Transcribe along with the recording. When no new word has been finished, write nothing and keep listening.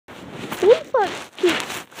the fuck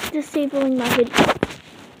keeps disabling my video?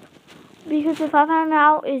 Because if I find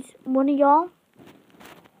out it's one of y'all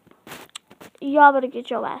better get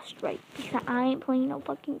your ass straight. Because I ain't playing no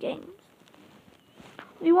fucking games.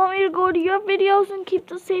 Do you want me to go to your videos and keep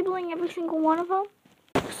disabling every single one of them?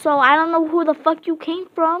 So I don't know who the fuck you came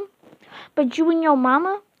from, but you and your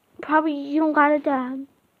mama, probably you don't got a dad.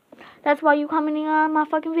 That's why you commenting on my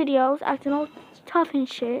fucking videos, acting all tough and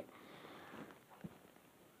shit.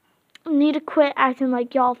 You need to quit acting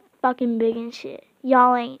like y'all fucking big and shit.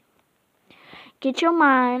 Y'all ain't. Get your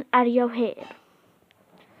mind out of your head.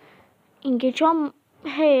 And get your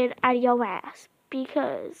head out of your ass.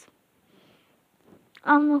 Because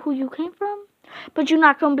I don't know who you came from, but you're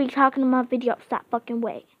not going to be talking to my videos that fucking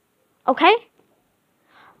way. Okay?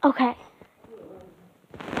 Okay.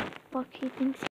 Fuck, he thinks